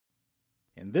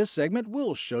In this segment,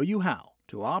 we'll show you how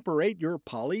to operate your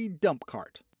poly dump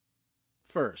cart.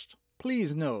 First,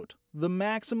 please note, the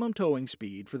maximum towing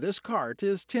speed for this cart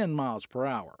is 10 miles per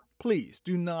hour. Please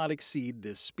do not exceed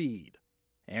this speed.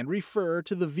 And refer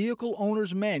to the vehicle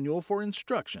owner's manual for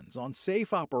instructions on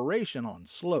safe operation on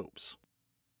slopes.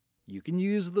 You can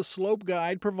use the slope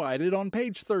guide provided on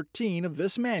page 13 of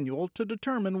this manual to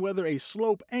determine whether a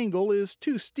slope angle is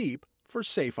too steep for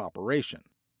safe operation.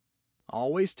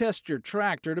 Always test your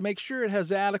tractor to make sure it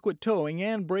has adequate towing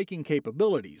and braking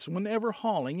capabilities whenever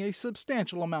hauling a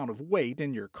substantial amount of weight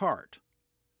in your cart.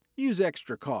 Use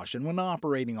extra caution when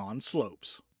operating on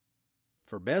slopes.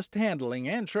 For best handling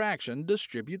and traction,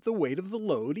 distribute the weight of the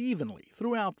load evenly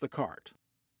throughout the cart.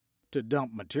 To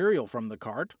dump material from the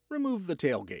cart, remove the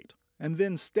tailgate, and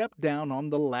then step down on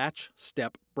the latch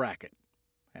step bracket.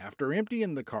 After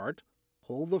emptying the cart,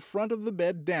 pull the front of the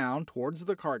bed down towards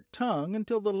the cart tongue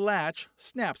until the latch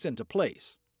snaps into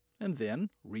place, and then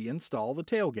reinstall the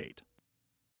tailgate.